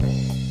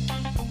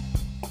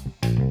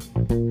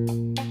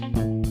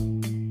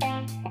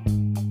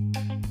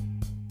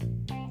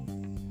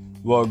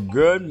Well,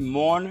 good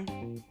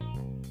morning.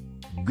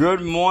 Good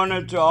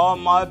morning to all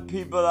my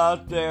people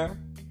out there.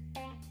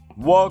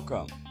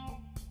 Welcome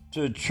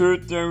to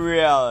Truth and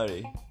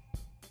Reality,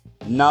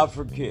 Not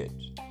for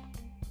Kids.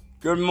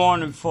 Good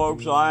morning,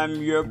 folks. I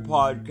am your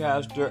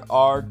podcaster,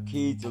 R.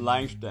 Keith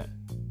Langston.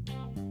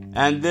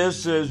 And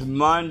this is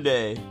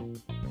Monday.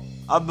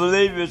 I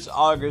believe it's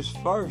August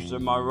 1st,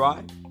 am I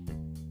right?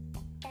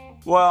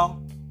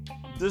 Well,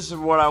 this is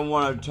what I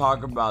want to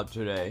talk about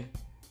today.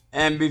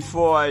 And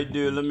before I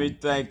do, let me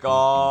thank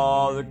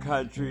all the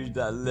countries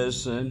that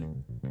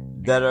listen,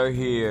 that are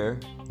here.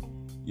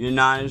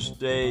 United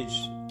States,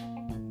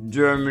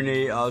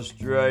 Germany,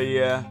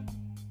 Australia,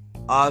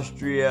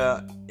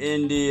 Austria,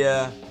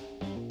 India,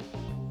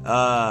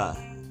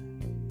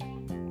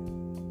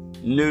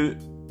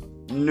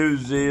 New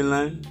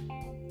Zealand,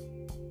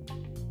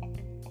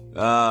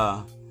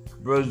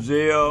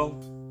 Brazil,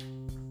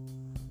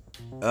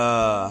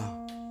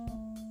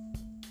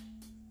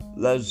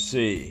 let's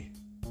see.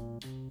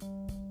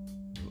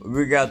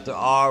 We got the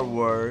R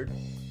word.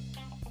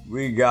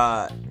 We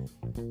got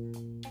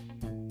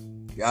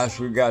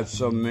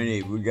so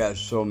many.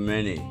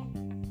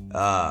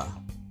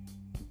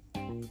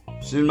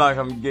 Seems like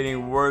I'm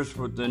getting worse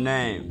with the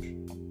names.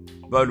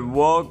 But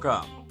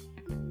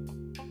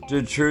welcome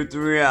to Truth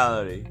and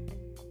Reality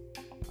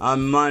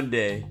on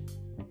Monday,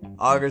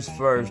 August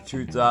 1st,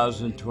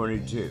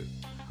 2022.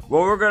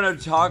 What we're going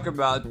to talk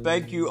about,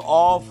 thank you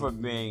all for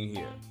being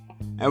here.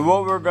 And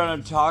what we're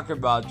going to talk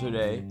about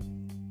today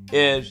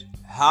is,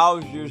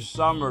 how's your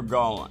summer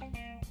going?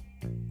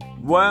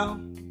 Well,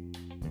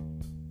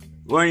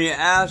 when you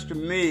ask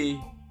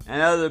me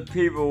and other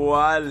people where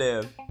I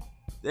live,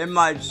 they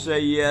might say,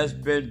 yeah, it's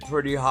been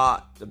pretty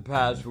hot the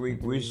past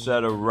week. We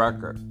set a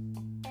record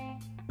in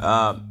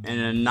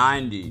the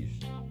 90s,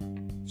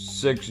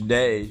 6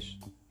 days.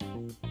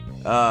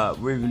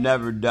 We've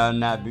never done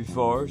that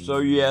before. So,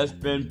 yeah, it's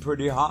been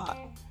pretty hot.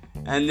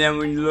 And then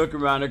when you look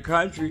around the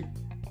country,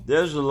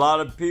 there's a lot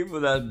of people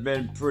that's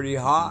been pretty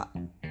hot.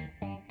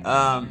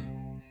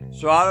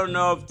 So I don't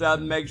know if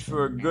that makes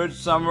for a good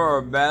summer or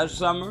a bad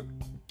summer,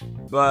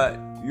 but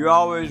you're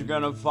always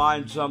going to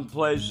find some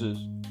places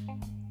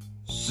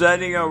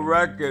setting a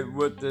record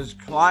with this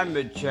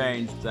climate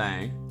change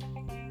thing.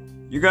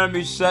 You're going to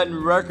be setting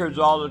records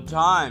all the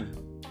time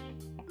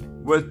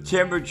with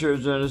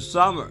temperatures in the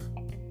summer,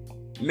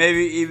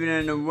 maybe even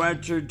in the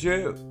winter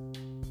too.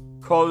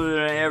 Colder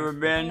than it's ever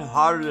been,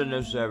 hotter than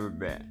it's ever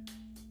been.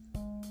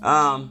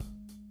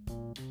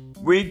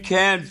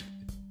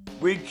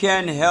 We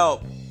can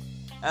help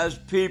as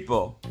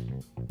people.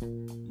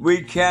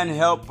 We can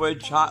help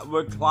with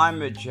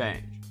climate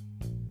change.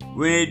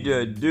 We need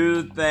to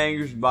do the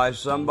things by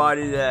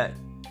somebody that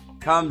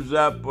comes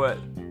up with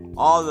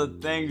all the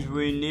things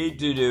we need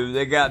to do.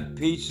 They got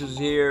pieces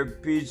here,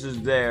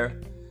 pieces there.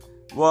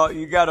 Well,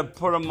 you got to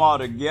put them all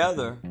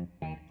together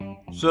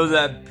so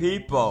that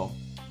people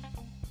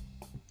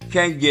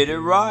can get it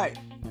right.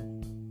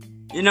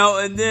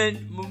 And then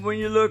when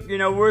you look,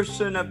 we're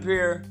sitting up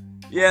here.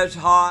 Yeah, it's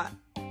hot.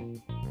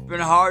 It's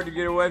been hard to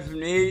get away from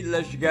the heat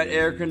unless you got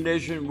air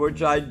conditioning,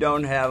 which I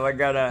don't have. I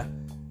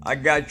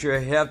got your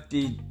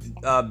hefty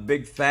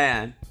big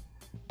fan,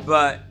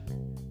 but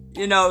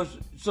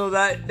so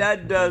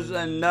that does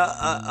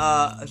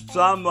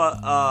some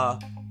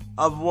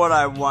of what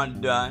I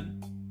want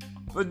done.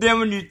 But then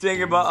when you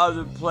think about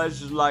other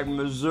places like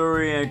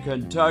Missouri and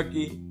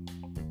Kentucky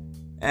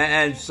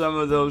and some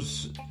of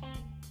those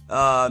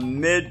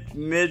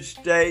mid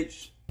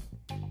states,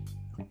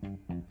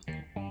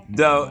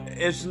 though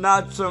it's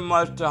not so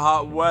much the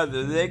hot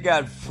weather, they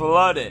got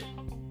flooded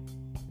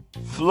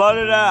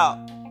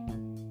out.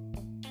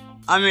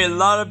 I mean, a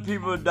lot of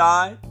people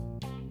died,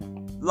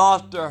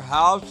 lost their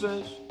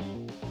houses,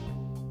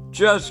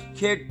 just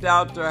kicked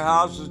out their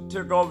houses,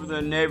 took over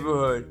the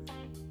neighborhood.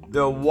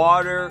 The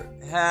water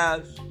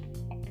has,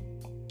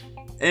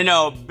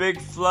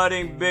 big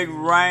flooding, big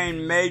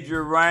rain,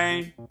 major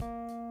rain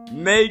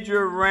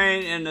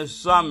in the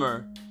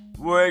summer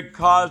where it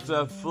caused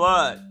a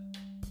flood.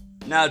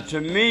 Now, to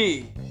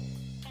me,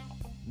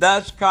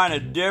 that's kind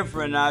of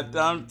different. I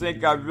don't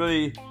think I've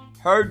really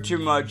heard too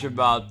much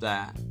about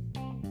that.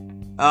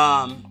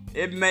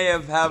 It may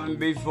have happened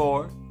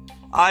before.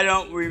 I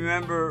don't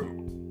remember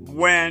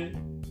when,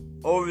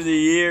 over the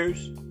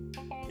years.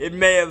 It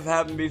may have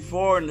happened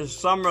before in the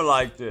summer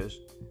like this.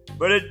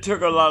 But it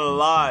took a lot of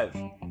lives.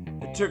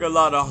 It took a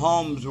lot of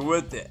homes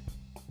with it.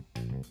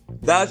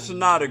 That's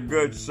not a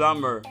good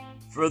summer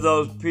for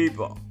those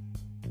people.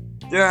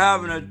 They're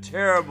having a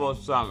terrible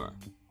summer.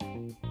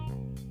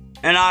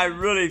 And I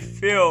really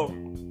feel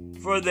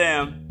for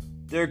them,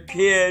 their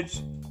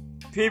kids,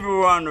 people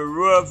were on the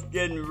roof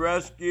getting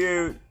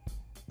rescued.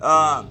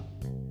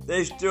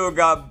 They still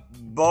got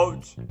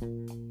boats,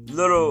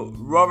 little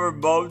rubber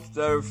boats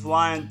that are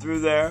flying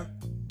through there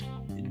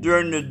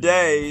during the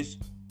days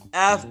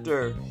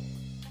after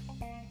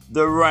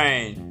the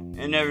rain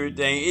and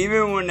everything.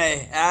 Even when they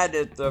had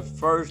it the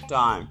first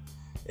time,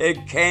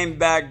 it came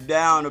back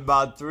down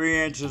about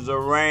 3 inches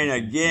of rain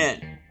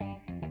again.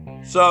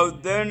 So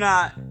they're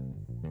not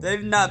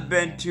they've not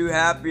been too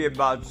happy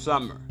about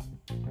summer.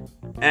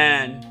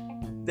 And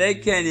they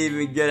can't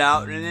even get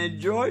out and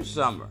enjoy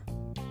summer.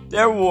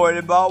 They're worried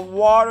about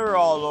water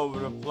all over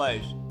the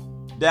place.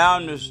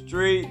 Down the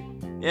street,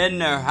 in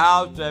their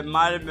house that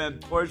might have been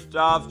pushed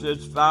off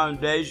this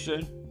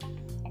foundation.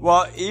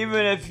 Well,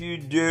 even if you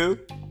do,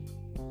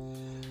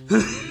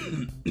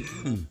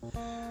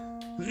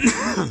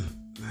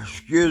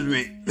 excuse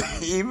me,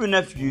 even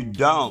if you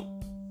don't,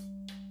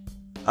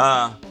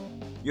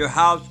 your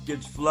house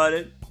gets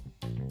flooded,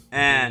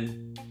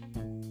 and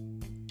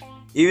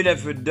even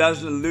if it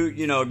doesn't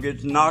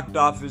gets knocked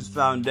off its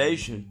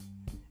foundation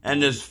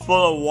and is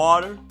full of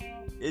water,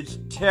 it's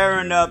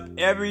tearing up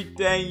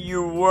everything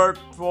you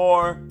worked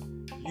for,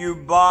 you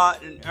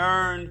bought and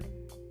earned,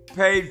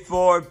 paid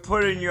for,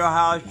 put in your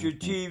house, your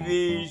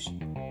TVs,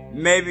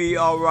 maybe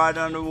all right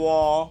on the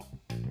wall,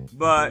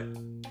 but,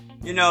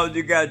 you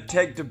got to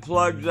take the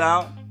plugs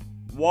out,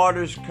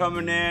 water's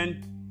coming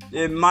in,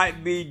 it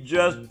might be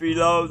just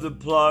below the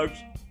plugs,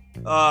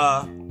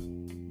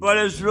 but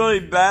it's really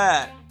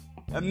bad.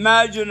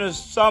 Imagine a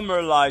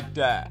summer like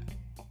that.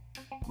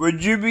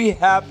 Would you be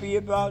happy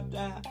about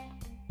that?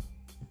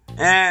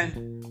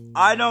 And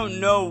I don't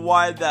know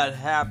why that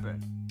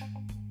happened.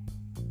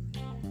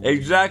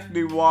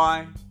 Exactly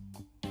why.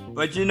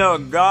 But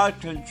God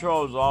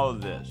controls all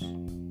of this.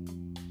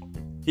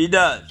 He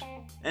does.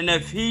 And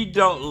if He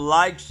don't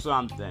like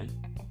something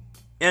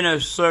in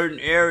a certain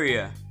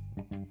area,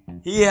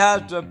 He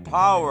has the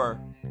power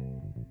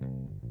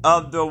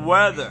of the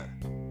weather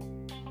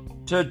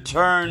to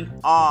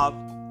turn off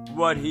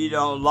what He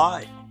don't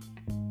like.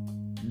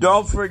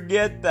 Don't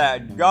forget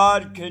that.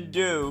 God can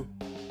do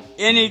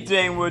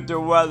anything with the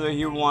weather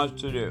He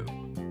wants to do.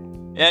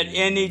 At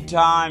any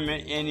time,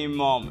 at any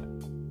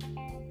moment.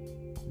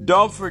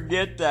 Don't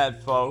forget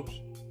that, folks.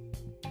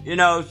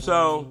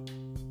 So,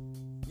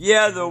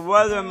 yeah, the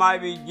weather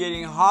might be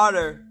getting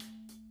hotter,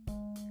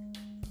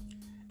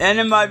 and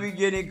it might be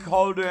getting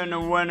colder in the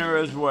winter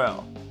as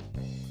well.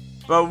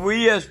 But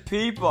we as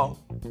people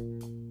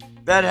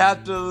that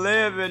have to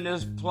live in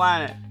this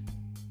planet,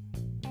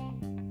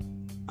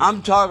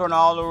 I'm talking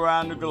all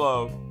around the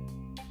globe,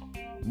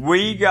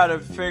 we got to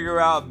figure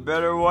out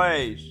better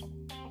ways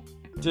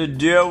to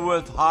deal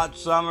with hot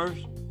summers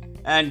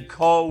and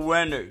cold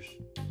winters.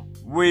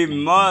 We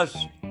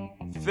must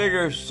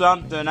figure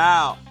something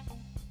out.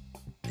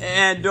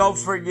 And don't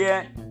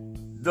forget,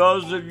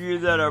 those of you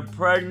that are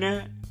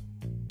pregnant,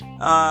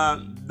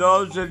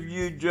 those of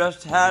you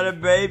just had a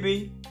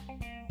baby,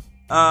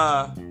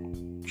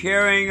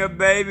 carrying a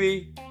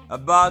baby,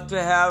 about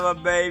to have a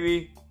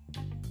baby,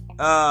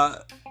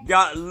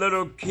 got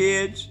little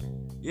kids,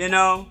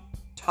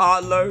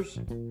 toddlers,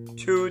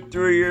 2,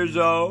 3 years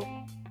old,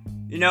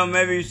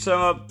 maybe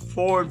some up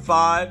 4 and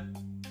 5,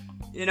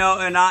 and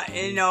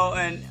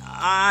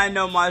I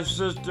know my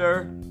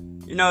sister,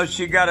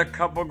 she got a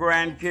couple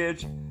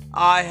grandkids.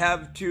 I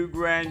have 2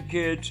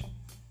 grandkids.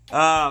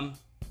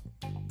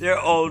 They're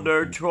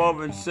older,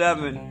 12 and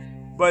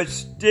 7, but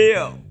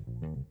still,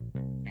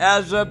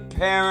 as a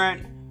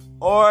parent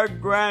or a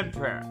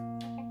grandparent,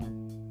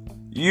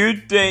 you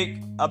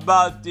think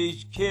about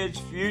these kids'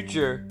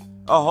 future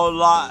a whole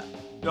lot,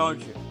 don't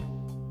you?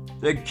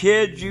 The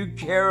kids you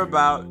care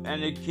about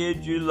and the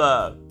kids you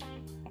love.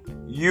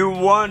 You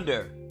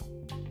wonder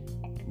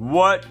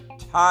what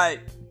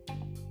type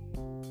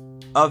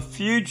of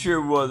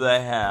future will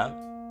they have?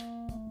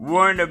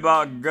 Worrying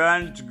about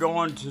guns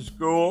going to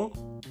school?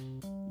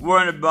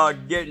 Worrying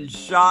about getting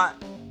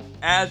shot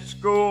at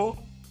school?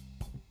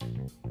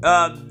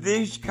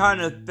 These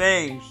kind of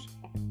things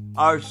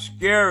are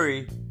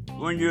scary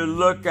when you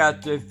look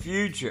at the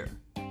future.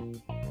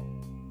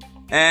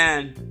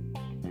 And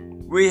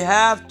we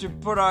have to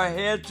put our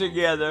heads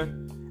together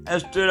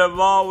instead of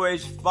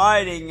always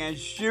fighting and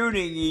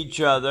shooting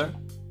each other.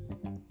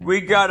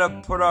 We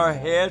gotta put our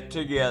heads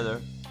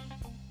together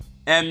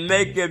and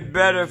make it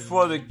better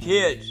for the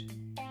kids.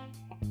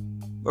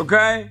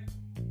 Okay?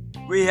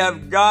 We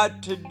have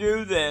got to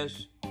do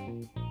this.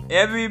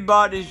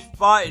 Everybody's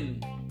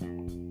fighting.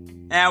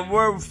 And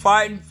we're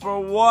fighting for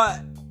what?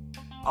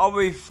 Are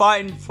we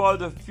fighting for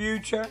the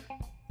future?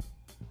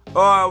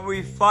 Or are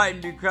we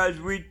fighting because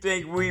we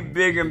think we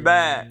big and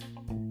bad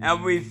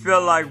and we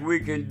feel like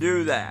we can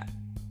do that?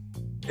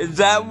 Is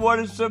that what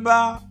it's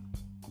about?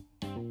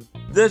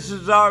 This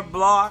is our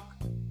block.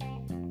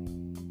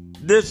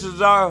 This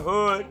is our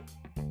hood.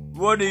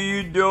 What are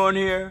you doing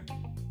here?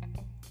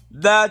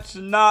 That's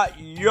not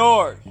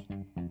yours.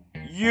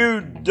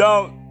 You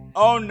don't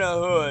own the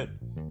hood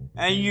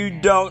and you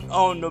don't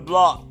own the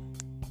block.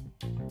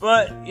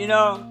 But,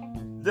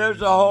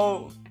 there's a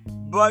whole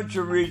bunch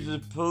of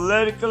reasons.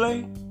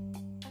 Politically,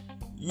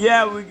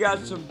 yeah, we got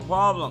some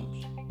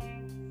problems.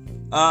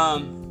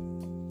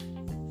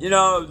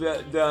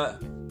 The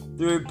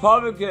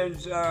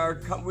Republicans are,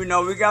 we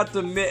got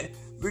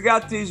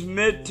these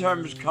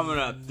midterms coming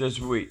up this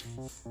week,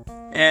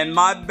 and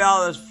my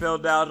ballot's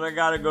filled out. I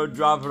gotta go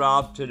drop it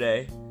off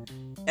today,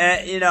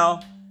 and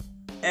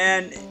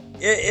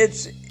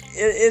it's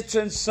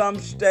in some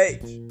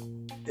states.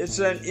 it's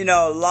in,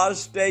 a lot of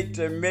states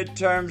are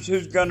midterms.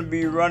 Who's going to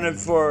be running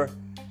for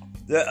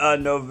the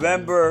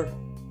November,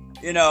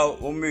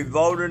 when we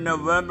vote in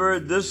November?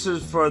 This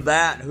is for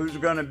that. Who's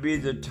going to be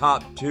the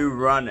top two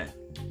running?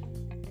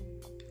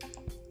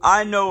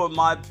 I know what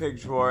my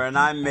picks were, and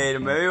I made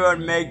them.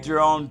 Everyone make their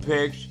own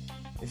picks.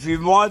 If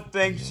you want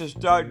things to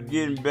start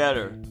getting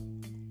better,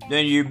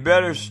 then you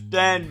better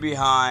stand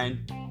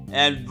behind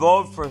and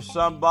vote for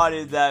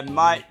somebody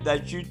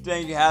that you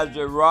think has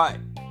it right.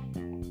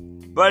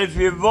 But if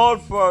you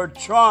vote for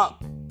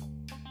Trump,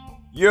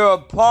 you're a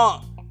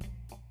punk,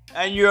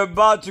 and you're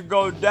about to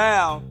go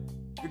down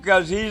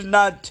because he's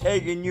not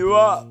taking you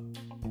up.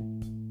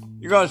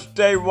 You're going to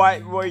stay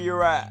right where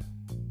you're at,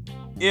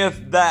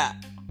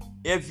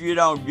 if you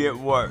don't get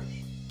worse.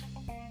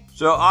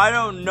 So I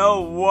don't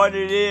know what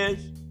it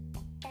is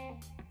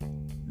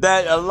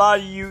that a lot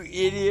of you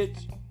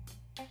idiots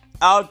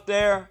out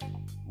there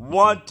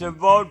want to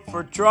vote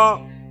for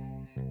Trump,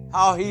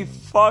 how he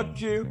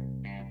fucked you.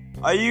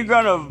 Are you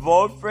going to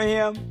vote for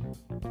him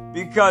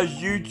because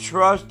you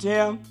trust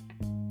him?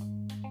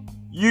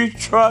 You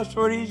trust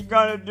what he's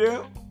going to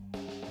do?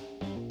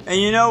 And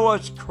you know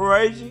what's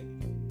crazy?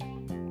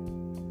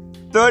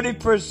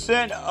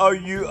 30%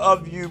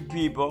 of you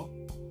people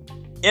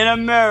in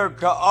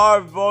America are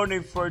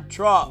voting for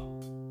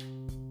Trump.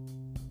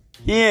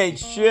 He ain't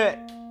shit.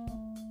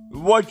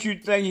 What you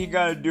think he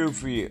gonna do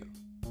for you?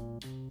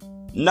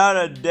 Not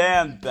a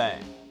damn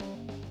thing.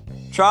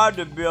 Tried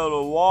to build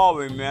a wall,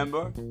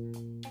 remember?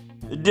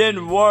 It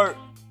didn't work.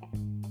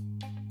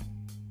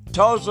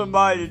 Told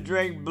somebody to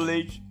drink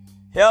bleach.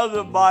 Held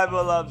the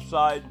Bible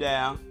upside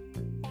down.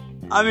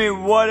 I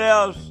mean, what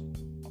else?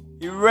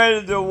 He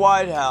raided the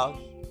White House.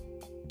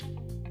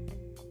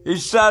 He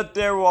sat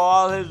there while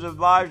all his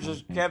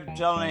advisors kept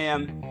telling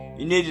him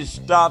you need to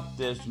stop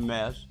this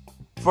mess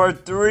for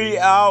 3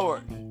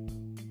 hours.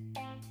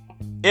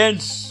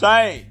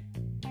 Insane.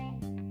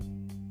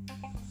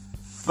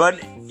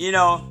 But,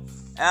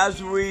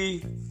 as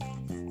we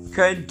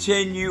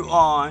continue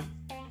on,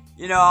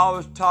 I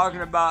was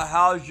talking about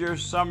how's your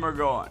summer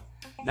going.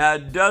 Now,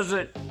 it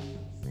doesn't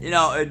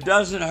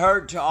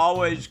hurt to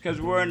always, because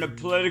we're in the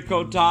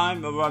political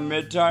time of our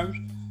midterms,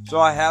 so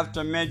I have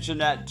to mention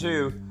that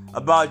too,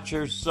 about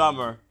your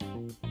summer.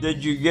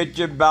 Did you get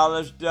your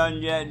ballots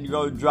done yet and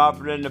go drop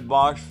it in the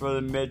box for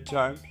the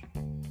midterms?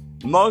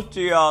 Most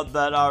of y'all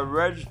that are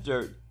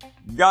registered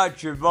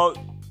got your vote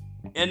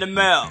in the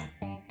mail.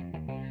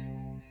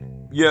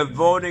 Your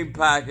voting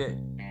packet,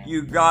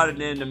 you got it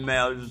in the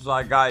mail just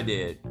like I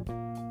did.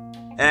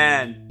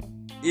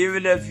 And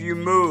even if you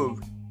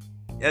moved,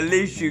 at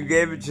least you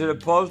gave it to the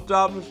post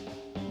office.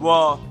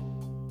 Well,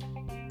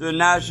 the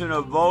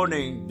National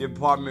Voting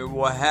Department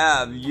will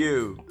have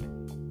you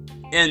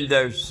in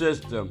their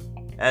system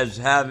as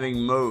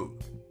having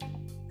moved,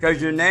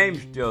 because your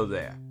name's still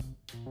there.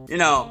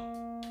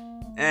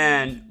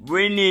 And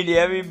we need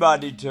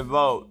everybody to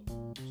vote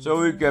so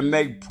we can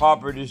make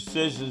proper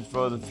decisions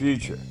for the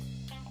future.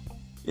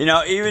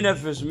 Even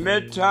if it's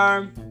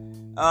midterm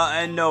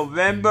in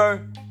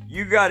November,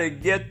 you got to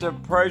get the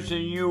person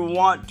you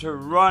want to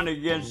run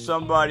against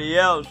somebody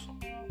else.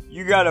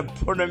 You got to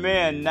put them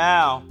in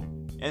now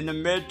in the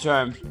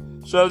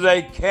midterms so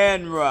they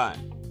can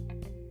run.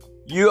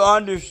 You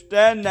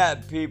understand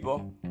that,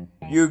 people?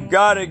 You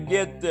got to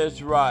get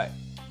this right.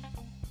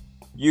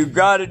 You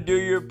got to do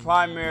your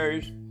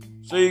primaries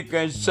so you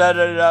can set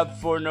it up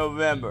for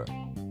November.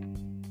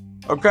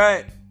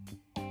 Okay?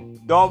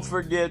 Don't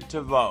forget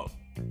to vote.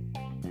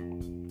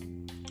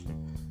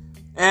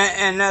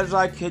 And as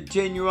I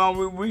continue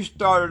on, we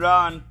started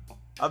on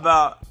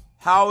about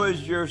how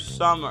is your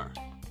summer?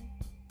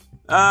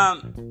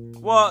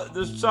 Well,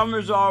 the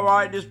summer's all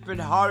right. It's been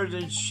hotter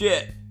than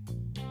shit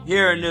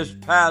here in this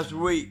past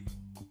week.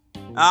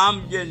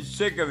 I'm getting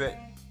sick of it.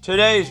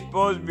 Today's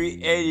supposed to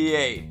be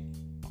 88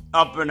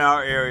 up in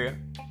our area,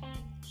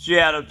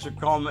 Seattle,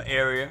 Tacoma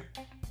area.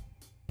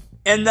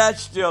 And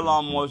that's still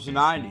almost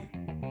 90.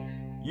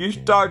 You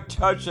start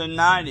touching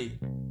 90,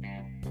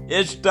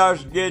 it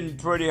starts getting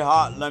pretty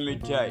hot, let me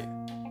tell you.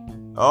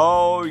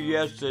 Oh,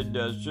 yes, it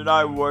does. Should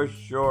I wear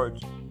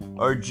shorts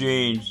or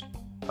jeans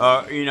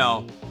or,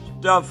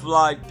 stuff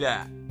like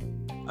that?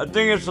 I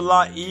think it's a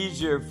lot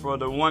easier for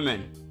the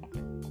women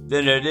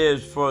than it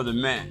is for the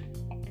men.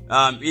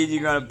 Either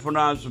you're going to put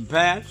on some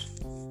pants,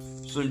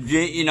 some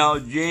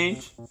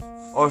jeans,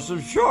 or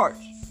some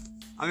shorts.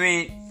 I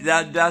mean,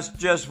 that's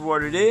just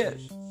what it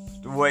is. It's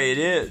the way it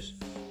is.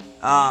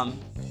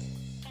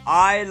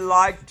 I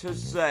like to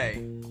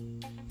say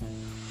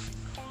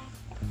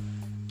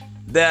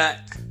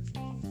that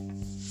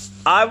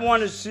I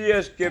want to see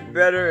us get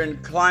better in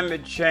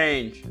climate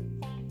change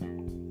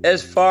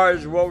as far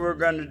as what we're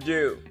going to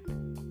do,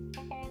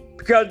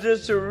 because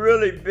it's a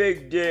really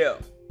big deal.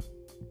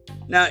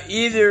 Now,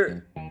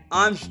 either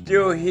I'm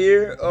still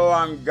here or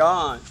I'm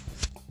gone,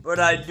 but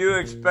I do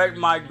expect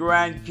my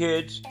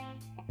grandkids,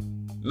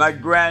 my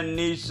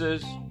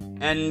grandnieces,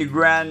 and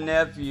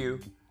grandnephew,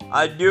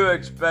 I do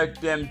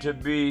expect them to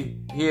be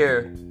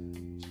here,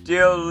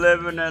 still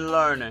living and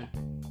learning.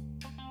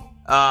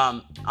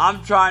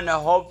 I'm trying to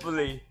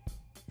hopefully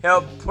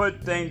help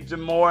put things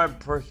more in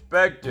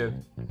perspective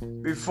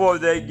before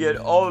they get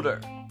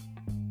older.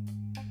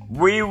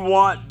 We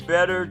want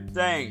better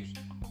things.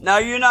 Now,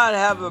 you're not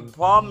having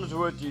problems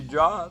with your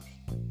jobs,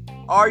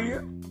 are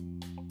you?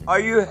 Are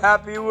you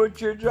happy with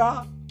your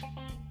job?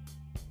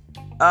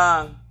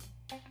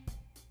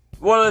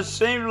 Well, it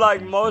seems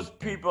like most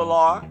people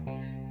are,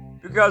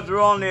 because we're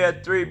only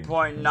at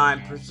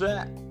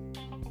 3.9%.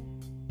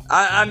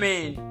 I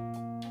mean,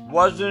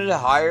 wasn't it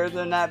higher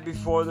than that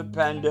before the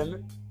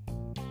pandemic?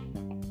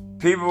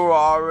 People were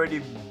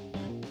already,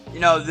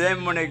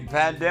 then when the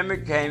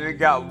pandemic came, it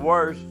got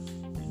worse.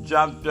 It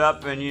jumped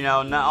up, and,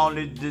 not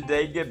only did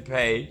they get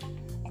paid,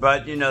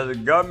 but,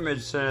 the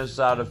government sent us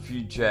out a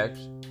few checks.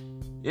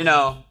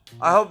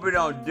 I hope we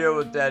don't deal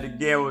with that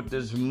again with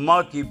this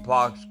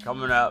monkeypox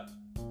coming up.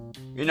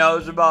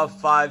 It's about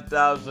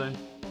 5,000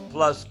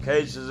 plus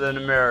cases in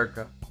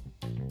America.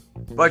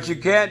 But you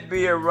can't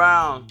be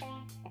around.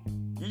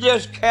 You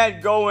just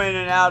can't go in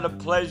and out of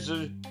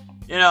places,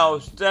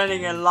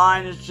 standing in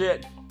line and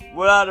shit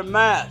without a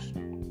mask.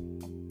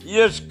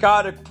 You just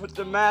gotta put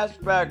the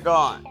mask back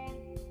on.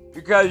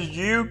 Because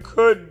you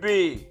could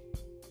be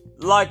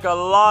like a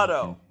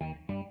lotto.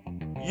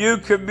 You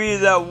could be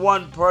that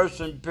one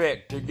person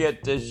picked to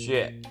get this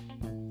shit.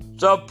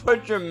 So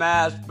put your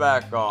mask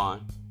back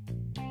on.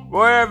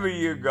 Wherever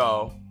you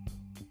go.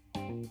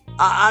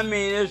 I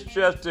mean, it's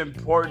just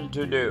important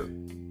to do.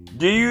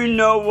 Do you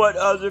know what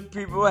other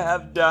people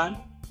have done?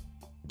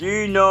 Do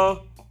you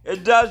know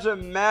it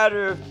doesn't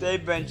matter if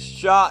they've been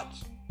shot,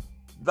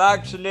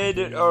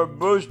 vaccinated, or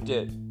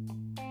boosted?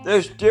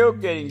 They're still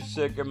getting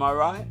sick, am I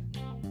right?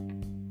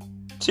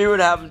 See what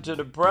happened to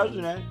the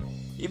president.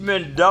 He's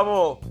been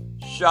double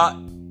shot,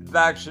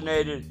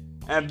 vaccinated,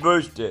 and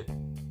boosted.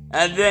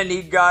 And then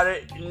he got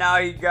it. Now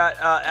he got,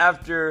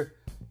 after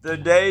the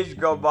days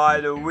go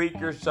by, the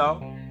week or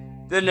so,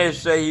 then they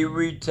say he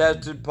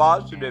retested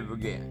positive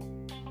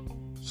again.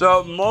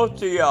 So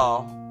most of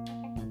y'all,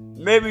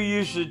 maybe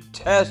you should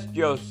test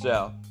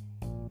yourself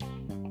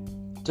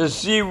to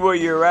see where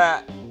you're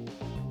at.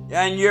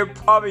 And you're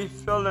probably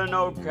feeling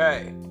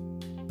okay.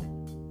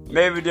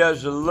 Maybe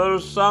there's a little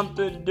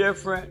something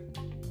different,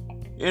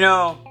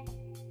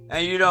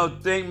 and you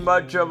don't think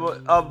much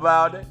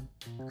about it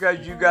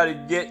because you got to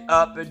get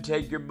up and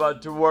take your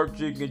butt to work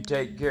so you can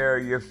take care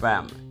of your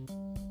family,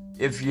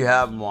 if you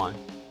have one.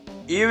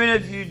 Even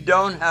if you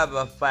don't have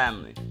a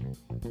family,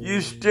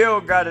 you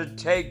still got to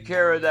take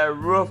care of that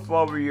roof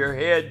over your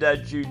head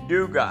that you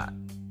do got.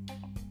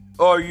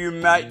 Or you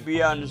might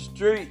be on the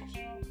streets.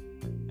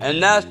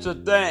 And that's the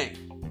thing.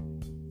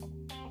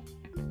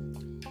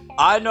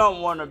 I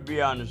don't want to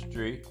be on the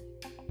street.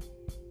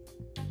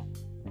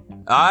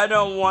 I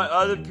don't want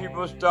other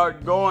people to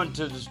start going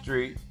to the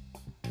street.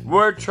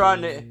 We're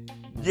trying to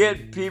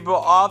get people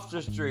off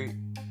the street.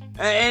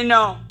 And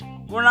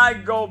when I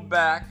go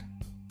back,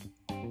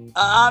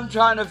 I'm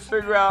trying to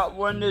figure out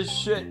when this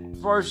shit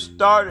first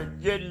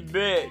started getting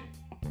big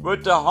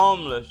with the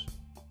homeless.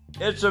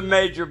 It's a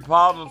major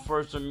problem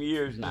for some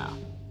years now.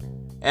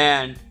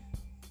 And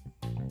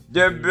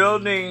they're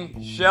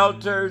building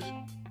shelters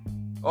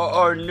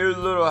or new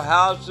little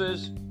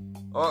houses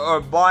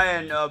or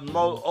buying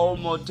old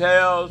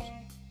motels,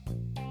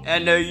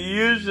 and they're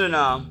using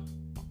them.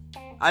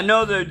 I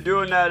know they're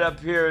doing that up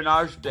here in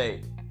our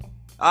state.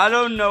 I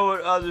don't know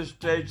what other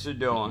states are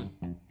doing.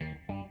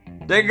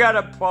 They got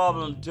a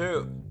problem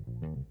too.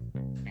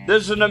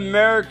 This is an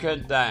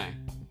American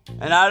thing.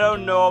 And I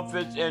don't know if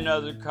it's in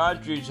other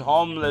countries,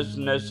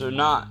 homelessness or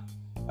not.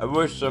 I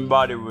wish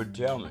somebody would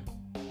tell me.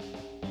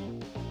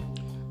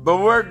 But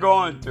we're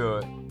going through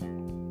it.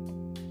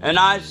 And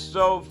I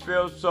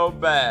feel so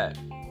bad.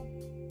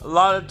 A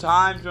lot of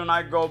times when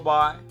I go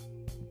by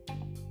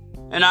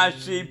and I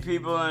see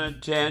people in the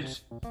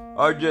tents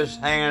or just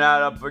hanging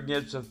out up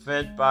against a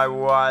fence by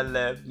where I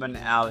live, in an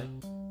alley,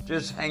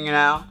 just hanging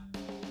out,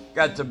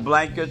 got the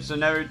blankets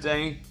and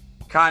everything,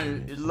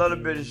 kind of a little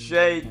bit of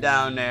shade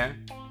down there.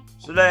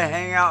 So they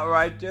hang out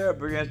right there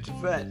up against the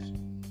fence.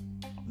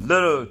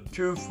 Little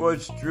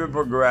 2-foot strip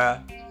of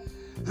grass.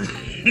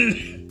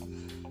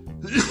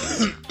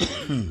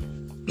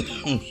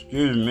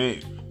 Excuse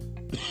me.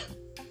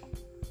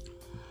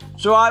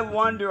 So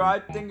I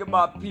think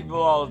about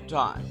people all the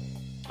time.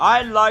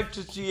 I like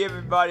to see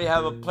everybody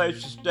have a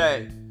place to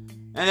stay.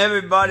 And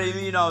everybody,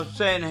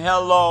 saying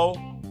hello.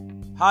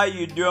 How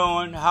you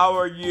doing? How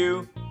are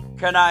you?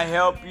 Can I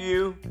help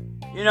you?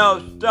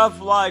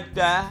 Stuff like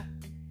that.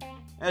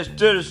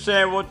 Instead of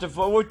saying, what the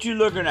fuck, what you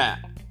looking at?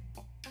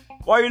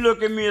 Why you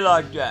looking at me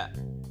like that?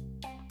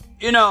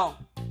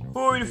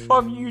 Who the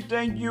fuck do you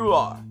think you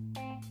are?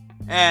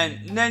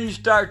 And then you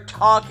start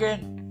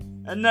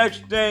talking, and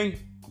next thing,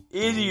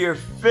 either you're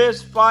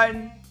fist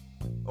fighting,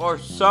 or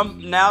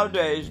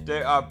nowadays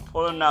they are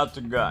pulling out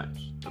the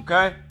guns,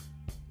 okay?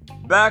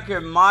 Back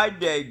in my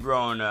day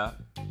growing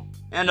up,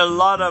 and a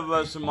lot of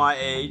us my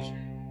age,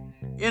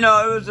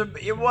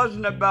 it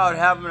wasn't about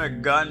having a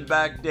gun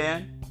back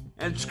then,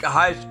 in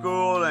high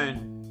school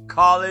and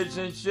college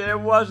and shit. It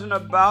wasn't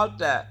about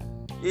that.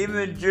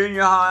 even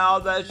junior high, all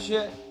that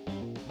shit.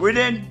 We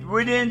didn't do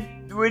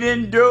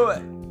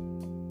it.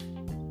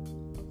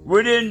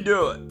 We didn't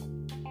do it.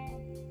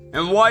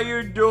 And why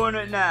you're doing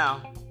it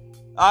now,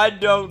 I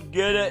don't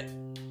get it.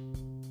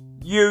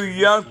 You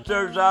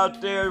youngsters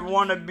out there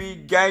want to be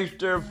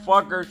gangster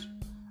fuckers.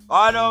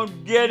 I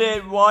don't get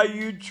it why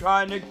you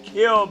trying to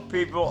kill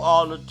people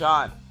all the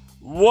time.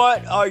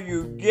 What are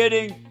you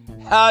getting?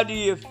 How do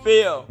you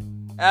feel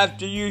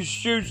after you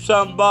shoot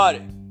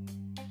somebody?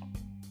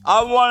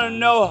 I want to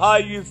know how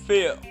you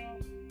feel.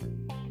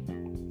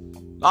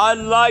 I'd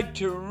like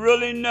to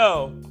really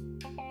know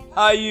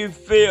how you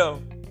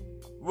feel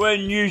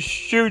when you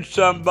shoot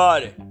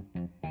somebody.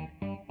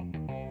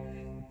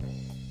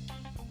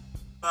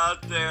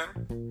 Out there,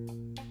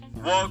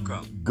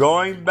 welcome.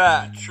 Going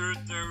back, truth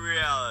and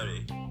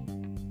reality,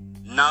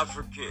 not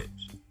for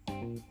kids.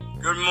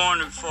 Good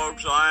morning,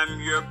 folks. I am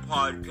your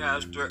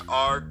podcaster,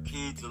 R.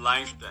 Keith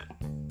Langston.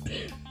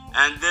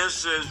 And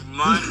this is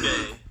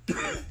Monday.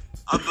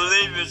 I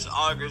believe it's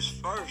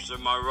August 1st,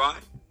 am I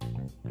right?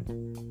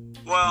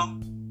 Well,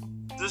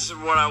 this is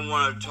what I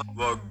want to talk about.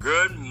 Well,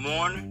 good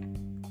morning.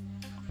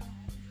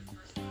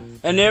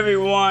 And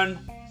everyone,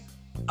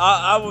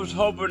 I was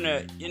hoping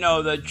that,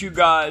 that you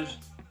guys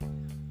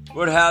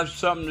would have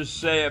something to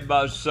say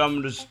about some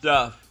of the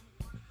stuff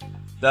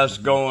that's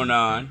going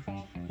on.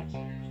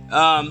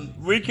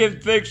 We can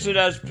fix it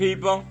as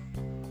people,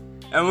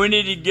 and we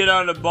need to get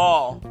on the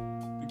ball,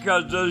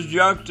 because those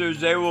youngsters,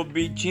 they will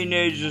be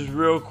teenagers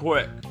real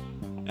quick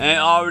and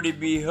already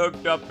be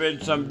hooked up in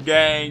some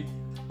gang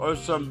or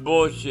some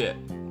bullshit.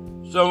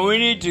 So we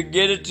need to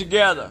get it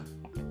together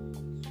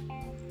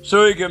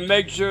so we can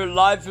make sure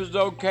life is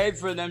okay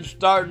for them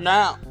starting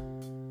out.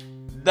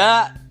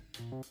 That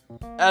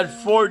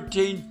at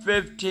 14,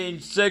 15,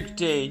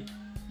 16,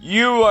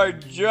 you are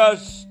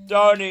just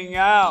starting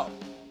out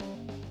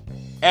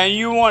and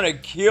you want to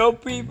kill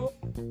people?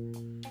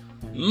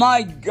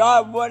 My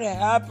God, what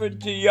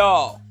happened to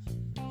y'all?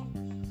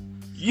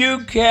 You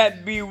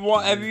can't be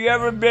one. Have you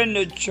ever been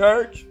to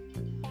church?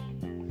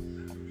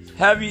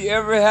 Have you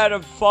ever had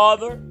a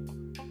father?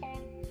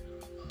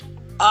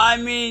 I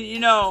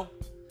mean,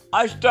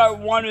 I start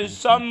wondering,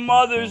 some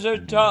mothers are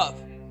tough.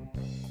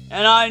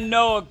 And I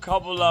know a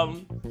couple of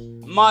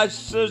them. My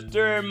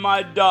sister and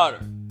my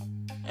daughter.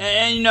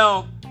 And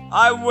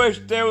I wish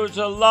there was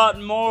a lot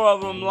more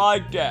of them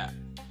like that.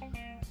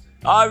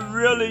 I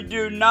really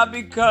do. Not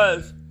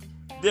because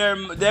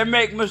they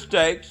make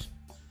mistakes.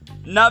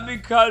 Not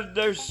because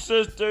they're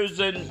sisters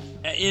and,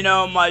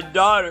 my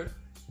daughter.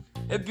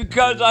 It's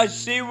because I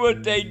see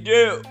what they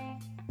do.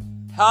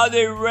 How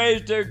they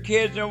raise their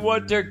kids and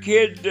what their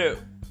kids do.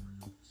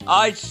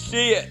 I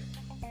see it.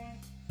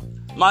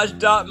 My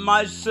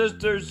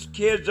sister's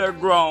kids are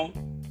grown.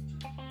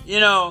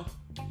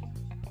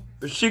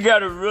 But she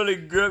got a really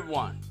good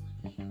one.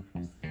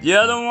 The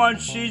other one,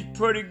 she's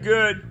pretty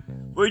good.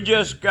 We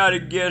just got to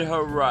get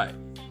her right.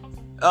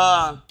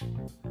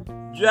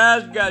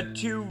 Jazz got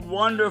two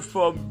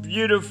wonderful,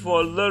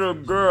 beautiful little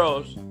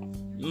girls,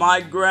 my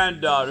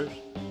granddaughters,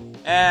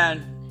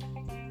 and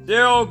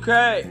they're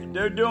okay.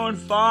 They're doing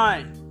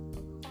fine.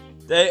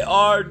 They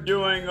are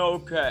doing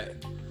okay.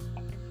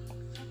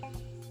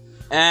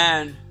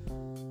 And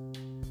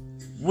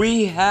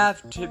we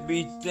have to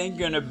be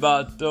thinking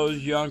about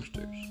those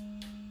youngsters.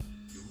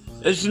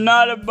 It's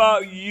not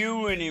about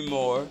you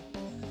anymore.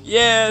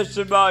 Yeah, it's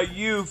about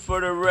you for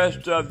the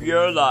rest of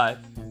your life.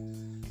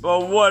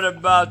 But what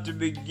about the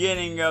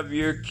beginning of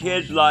your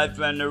kid's life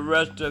and the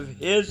rest of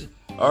his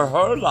or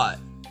her life?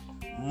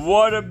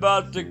 What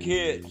about the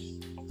kids?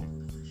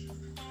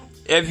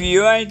 If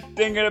you ain't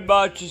thinking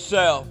about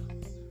yourself,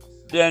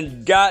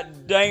 then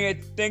God dang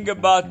it, think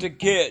about the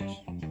kids.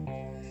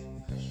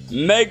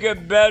 Make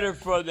it better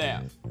for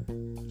them.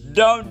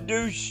 Don't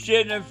do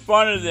shit in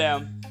front of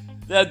them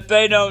that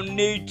they don't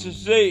need to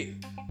see.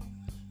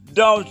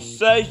 Don't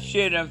say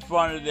shit in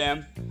front of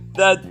them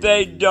that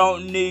they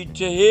don't need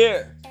to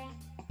hear.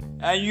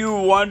 And you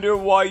wonder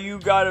why you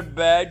got a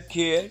bad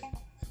kid.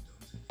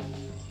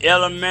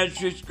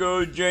 Elementary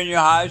school, junior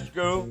high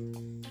school,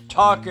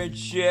 talking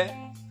shit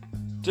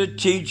to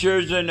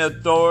teachers and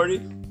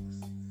authority.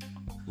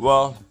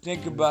 Well,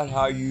 think about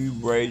how you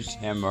raised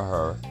him or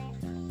her.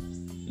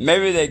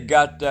 Maybe they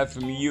got that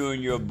from you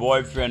and your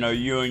boyfriend or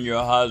you and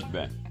your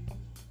husband.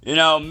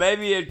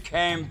 Maybe it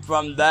came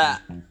from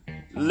that.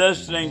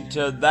 Listening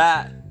to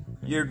that.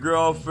 Your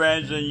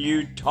girlfriends and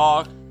you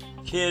talk.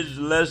 Kids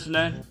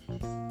listening.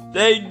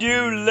 They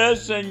do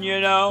listen,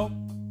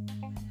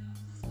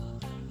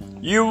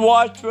 You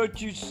watch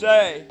what you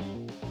say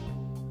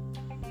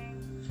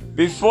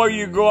before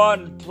you go out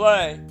and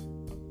play.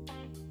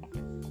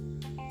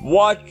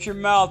 Watch your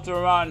mouth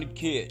around the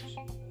kids.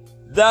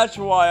 That's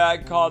why I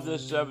call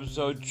this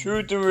episode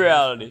Truth and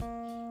Reality.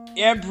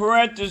 In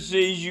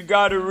parentheses, you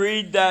got to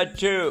read that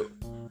too.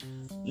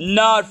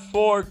 Not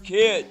for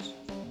kids.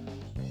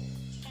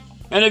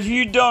 And if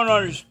you don't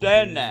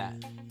understand that,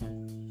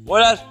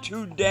 well, that's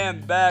too damn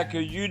bad,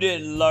 because you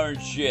didn't learn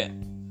shit.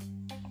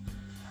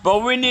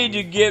 But we need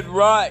to get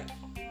right.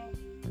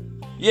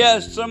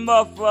 Yes, some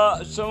of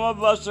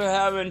us are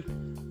having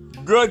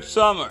good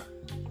summer.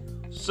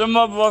 Some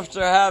of us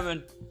are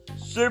having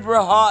super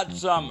hot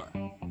summer.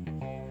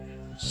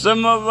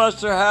 Some of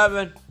us are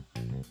having,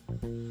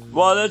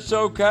 well, it's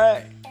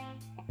okay.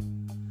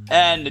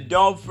 And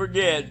don't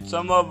forget,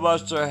 some of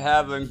us are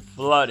having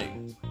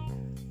flooding.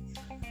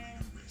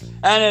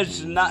 And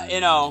it's not,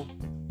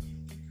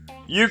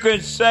 you can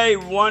say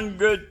one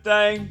good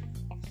thing,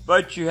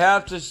 but you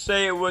have to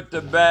say it with the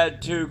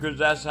bad too, because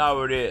that's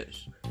how it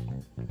is.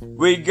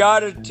 We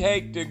gotta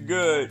take the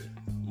good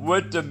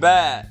with the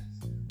bad,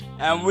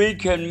 and we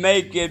can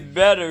make it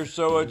better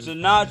so it's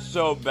not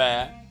so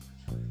bad,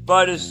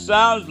 but it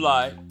sounds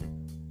like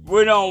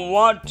we don't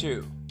want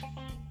to.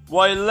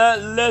 Well,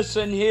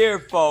 listen here,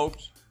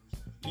 folks.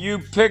 You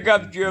pick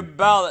up your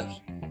ballots,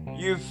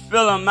 you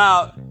fill them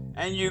out,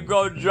 and you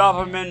go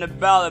drop them in the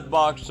ballot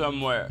box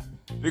somewhere,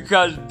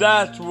 because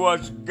that's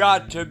what's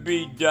got to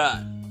be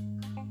done.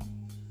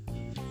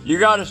 You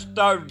gotta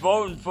start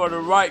voting for the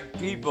right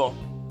people,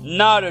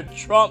 not a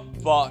Trump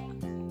fuck.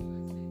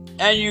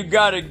 And you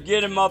gotta get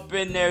them up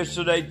in there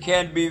so they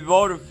can be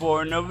voted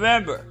for in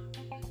November.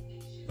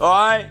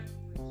 Alright?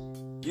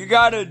 You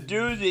gotta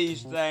do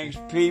these things,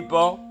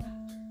 people.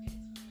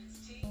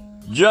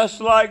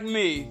 Just like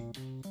me.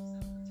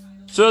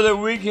 So that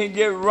we can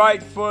get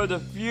right for the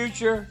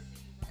future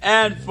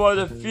and for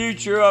the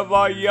future of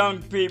our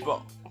young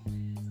people.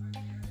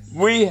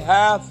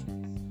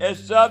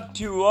 It's up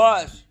to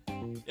us.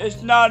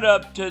 It's not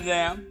up to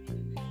them.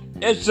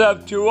 It's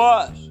up to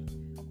us.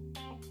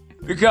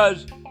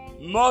 Because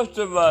most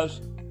of us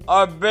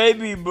are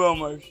baby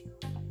boomers.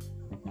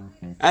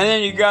 And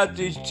then you got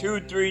these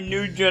 2-3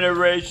 new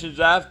generations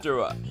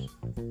after us.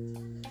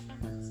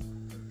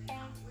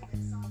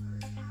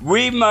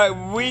 We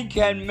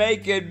can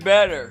make it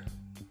better.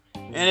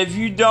 And if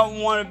you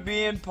don't want to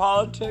be in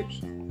politics,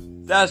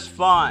 that's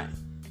fine.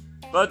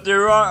 But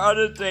there are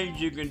other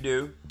things you can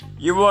do.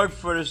 You work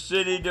for the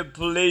city, the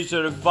police,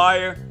 or the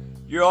fire,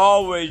 you're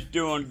always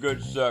doing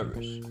good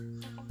service.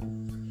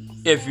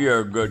 If you're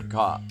a good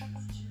cop.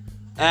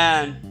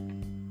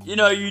 And,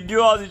 you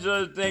do all these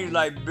other things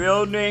like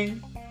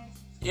building,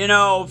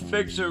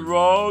 fixing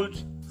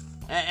roads,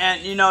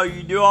 and you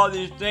do all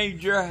these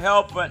things, you're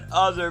helping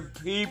other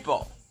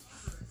people.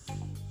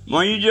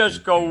 When you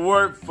just go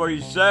work for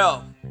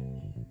yourself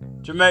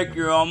to make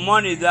your own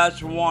money,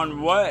 that's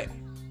one way.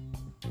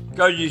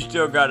 Because you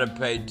still got to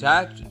pay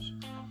taxes.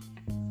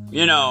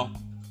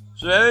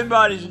 So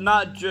everybody's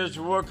not just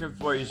working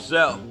for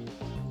yourself.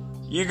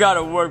 You got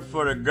to work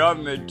for the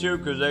government too,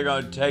 because they're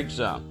going to take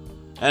some.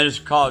 And it's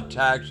called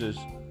taxes.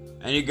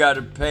 And you got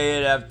to pay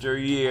it after a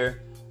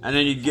year, and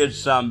then you get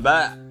some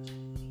back.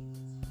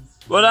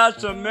 Well,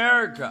 that's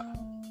America.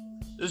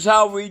 This is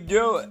how we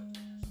do it.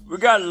 We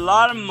got a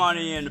lot of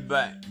money in the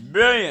bank.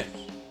 Billions.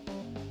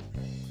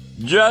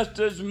 Just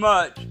as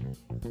much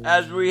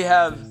as we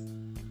have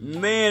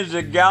millions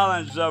of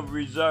gallons of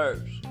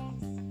reserves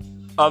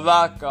of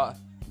alcohol,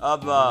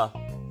 of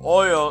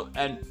oil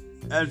and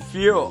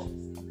fuel.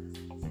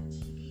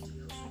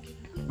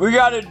 We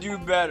got to do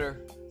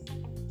better.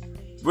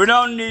 We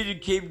don't need to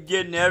keep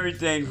getting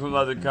everything from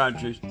other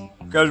countries,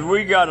 because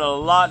we got a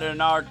lot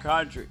in our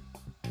country.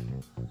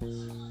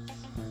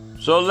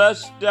 So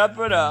let's step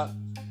it up.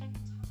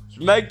 Let's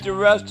make the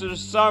rest of the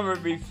summer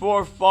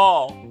before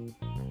fall.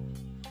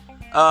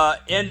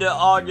 Into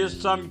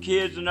August, some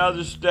kids in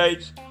other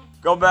states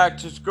go back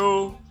to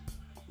school.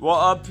 Well,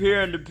 up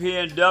here in the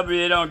PNW,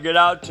 they don't get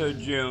out till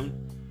June,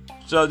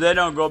 so they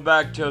don't go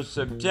back till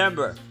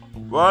September.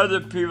 Where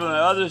other people in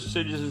other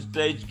cities and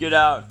states get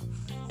out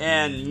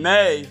in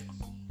May,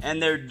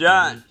 and they're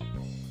done.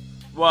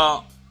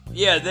 Well,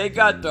 yeah, they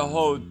got the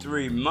whole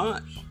 3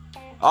 months.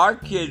 Our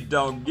kids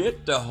don't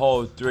get the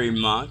whole 3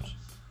 months.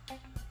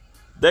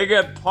 They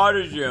get part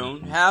of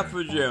June, half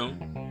of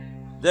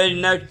June. Then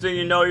next thing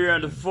you know, you're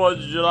in the 4th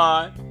of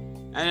July,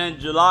 and then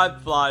July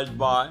flies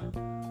by.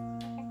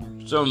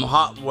 Some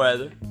hot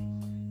weather,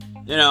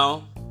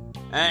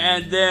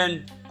 and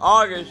then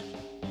August,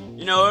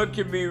 it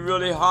can be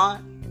really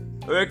hot,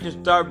 or it can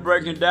start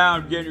breaking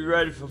down, getting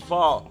ready for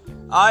fall.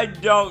 I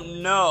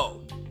don't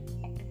know.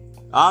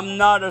 I'm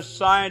not a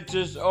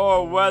scientist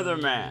or a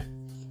weatherman.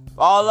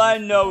 All I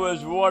know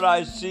is what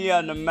I see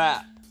on the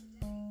map.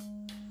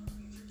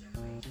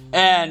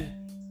 And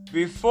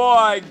before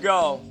I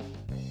go,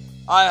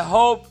 I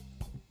hope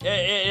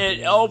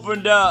it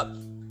opened up.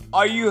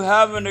 Are you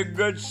having a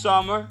good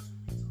summer?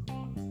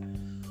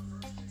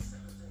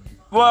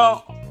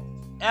 Well,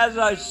 as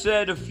I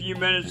said a few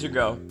minutes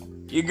ago,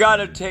 you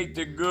gotta take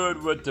the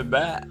good with the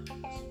bad.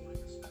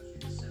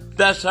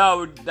 That's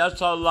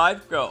how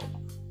life goes.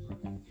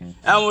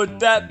 And with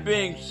that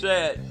being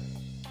said,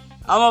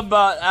 I'm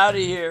about out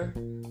of here.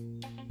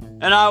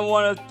 And I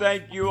want to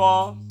thank you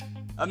all.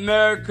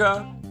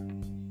 America,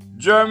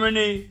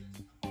 Germany,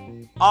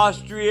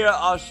 Austria,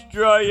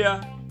 Australia,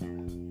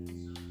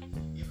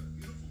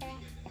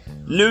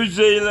 New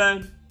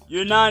Zealand,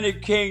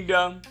 United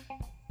Kingdom,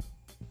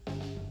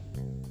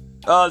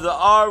 the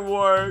R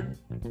word,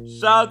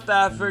 South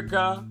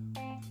Africa,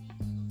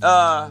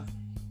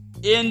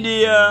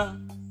 India,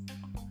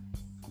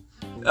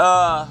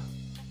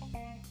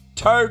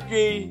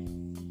 Turkey.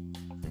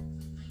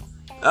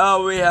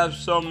 Oh, we have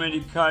so many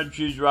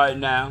countries right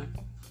now.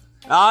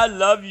 I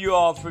love you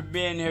all for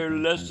being here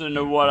listening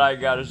to what I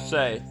got to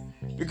say,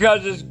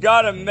 because it's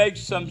got to make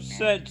some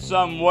sense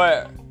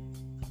somewhere.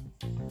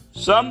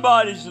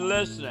 Somebody's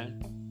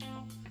listening,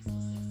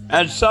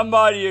 and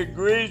somebody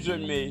agrees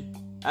with me,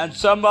 and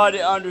somebody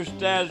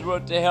understands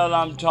what the hell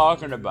I'm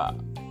talking about.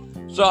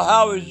 So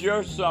how is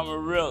your summer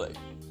really?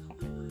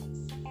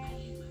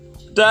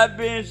 That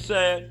being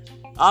said,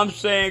 I'm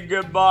saying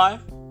goodbye.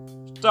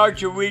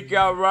 Start your week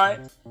out right.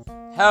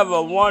 Have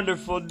a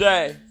wonderful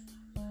day.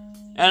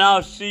 And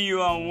I'll see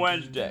you on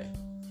Wednesday.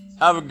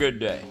 Have a good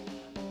day.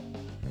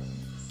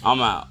 I'm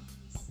out.